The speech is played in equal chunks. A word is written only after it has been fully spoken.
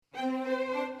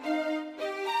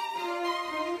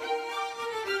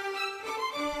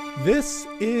This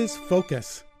is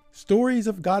Focus, stories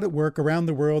of God at work around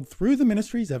the world through the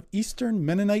ministries of Eastern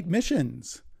Mennonite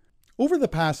Missions. Over the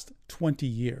past 20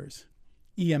 years,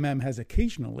 EMM has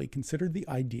occasionally considered the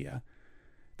idea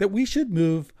that we should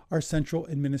move our central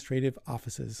administrative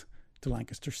offices to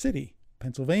Lancaster City,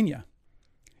 Pennsylvania.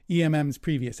 EMM's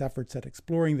previous efforts at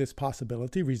exploring this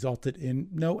possibility resulted in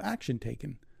no action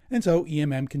taken, and so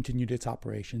EMM continued its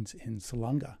operations in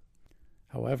Salunga.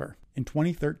 However, in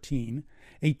 2013,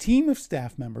 a team of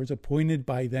staff members appointed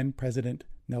by then-President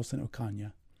Nelson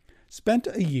Oconye spent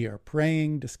a year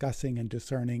praying, discussing, and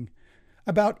discerning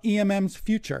about EMM's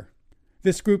future.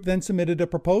 This group then submitted a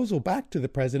proposal back to the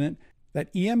president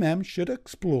that EMM should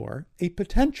explore a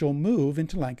potential move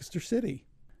into Lancaster City.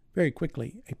 Very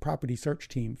quickly, a property search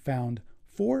team found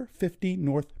 450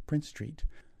 North Prince Street.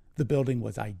 The building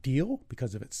was ideal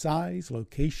because of its size,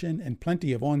 location, and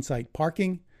plenty of on-site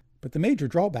parking. But the major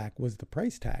drawback was the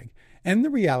price tag and the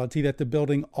reality that the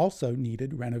building also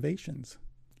needed renovations.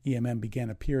 EMM began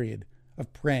a period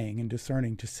of praying and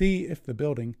discerning to see if the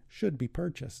building should be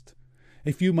purchased.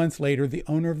 A few months later, the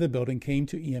owner of the building came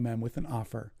to EMM with an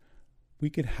offer.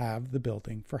 We could have the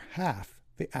building for half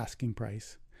the asking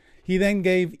price. He then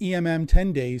gave EMM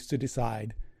 10 days to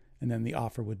decide, and then the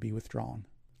offer would be withdrawn.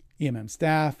 EMM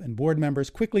staff and board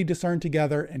members quickly discerned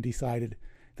together and decided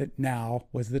that now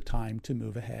was the time to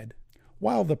move ahead.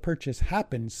 While the purchase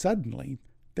happened suddenly,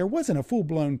 there wasn't a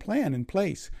full-blown plan in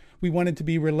place. We wanted to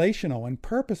be relational and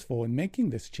purposeful in making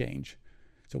this change.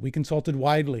 So we consulted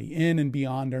widely in and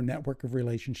beyond our network of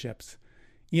relationships.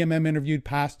 EMM interviewed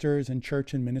pastors and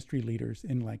church and ministry leaders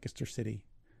in Lancaster City.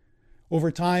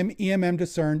 Over time, EMM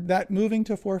discerned that moving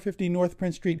to 450 North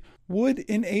Prince Street would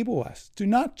enable us to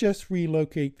not just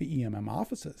relocate the EMM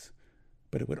offices,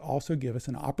 but it would also give us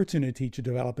an opportunity to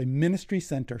develop a ministry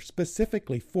center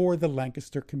specifically for the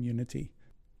Lancaster community.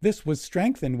 This was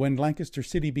strengthened when Lancaster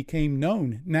City became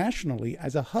known nationally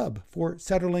as a hub for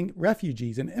settling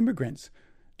refugees and immigrants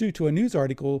due to a news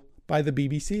article by the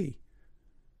BBC.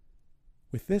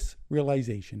 With this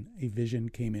realization, a vision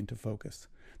came into focus.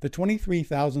 The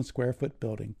 23,000 square foot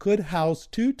building could house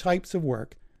two types of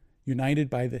work, united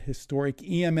by the historic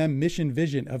EMM mission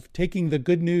vision of taking the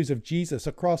good news of Jesus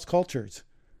across cultures.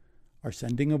 Our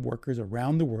sending of workers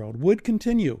around the world would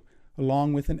continue,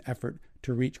 along with an effort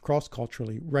to reach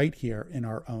cross-culturally right here in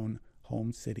our own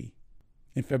home city.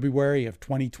 In February of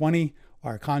 2020,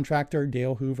 our contractor,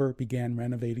 Dale Hoover, began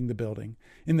renovating the building.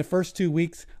 In the first 2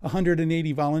 weeks,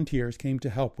 180 volunteers came to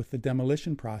help with the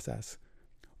demolition process.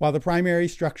 While the primary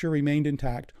structure remained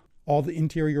intact, all the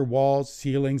interior walls,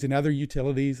 ceilings, and other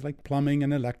utilities like plumbing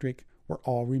and electric were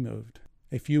all removed.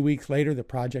 A few weeks later, the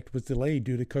project was delayed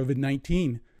due to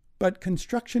COVID-19, but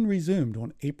construction resumed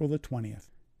on April the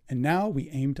 20th, and now we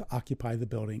aim to occupy the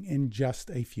building in just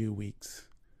a few weeks.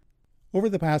 Over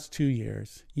the past 2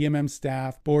 years, EMM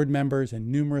staff, board members,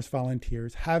 and numerous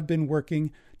volunteers have been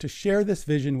working to share this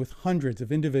vision with hundreds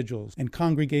of individuals and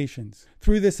congregations.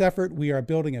 Through this effort, we are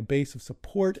building a base of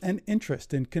support and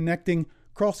interest in connecting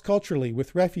cross-culturally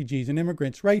with refugees and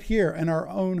immigrants right here in our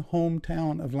own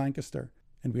hometown of Lancaster.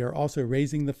 And we are also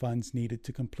raising the funds needed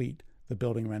to complete the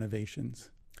building renovations.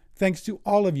 Thanks to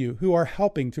all of you who are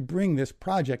helping to bring this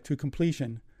project to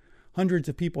completion. Hundreds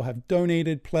of people have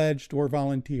donated, pledged, or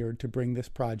volunteered to bring this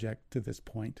project to this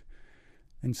point.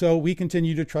 And so we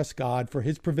continue to trust God for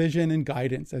His provision and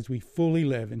guidance as we fully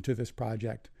live into this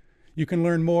project. You can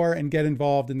learn more and get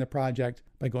involved in the project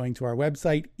by going to our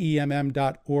website,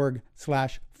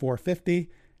 emm.org/450.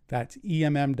 That's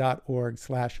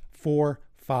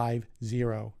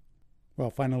emm.org/450. Well,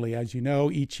 finally, as you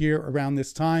know, each year around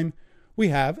this time, we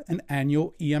have an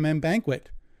annual EMM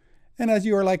banquet. And as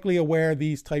you are likely aware,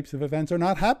 these types of events are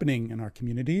not happening in our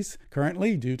communities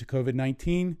currently due to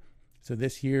COVID-19. So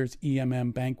this year's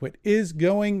EMM banquet is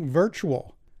going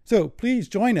virtual. So please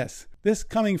join us this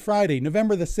coming Friday,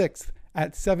 November the 6th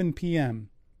at 7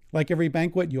 p.m. Like every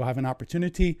banquet, you'll have an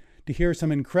opportunity to hear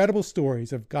some incredible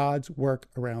stories of God's work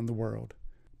around the world,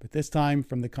 but this time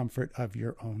from the comfort of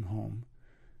your own home.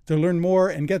 To learn more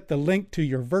and get the link to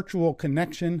your virtual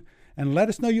connection, and let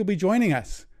us know you'll be joining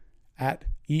us at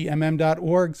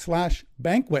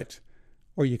emm.org/banquet,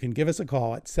 or you can give us a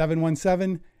call at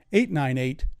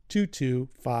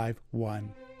 717-898-2251.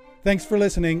 Thanks for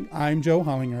listening. I'm Joe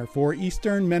Hollinger for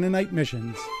Eastern Mennonite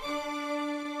Missions.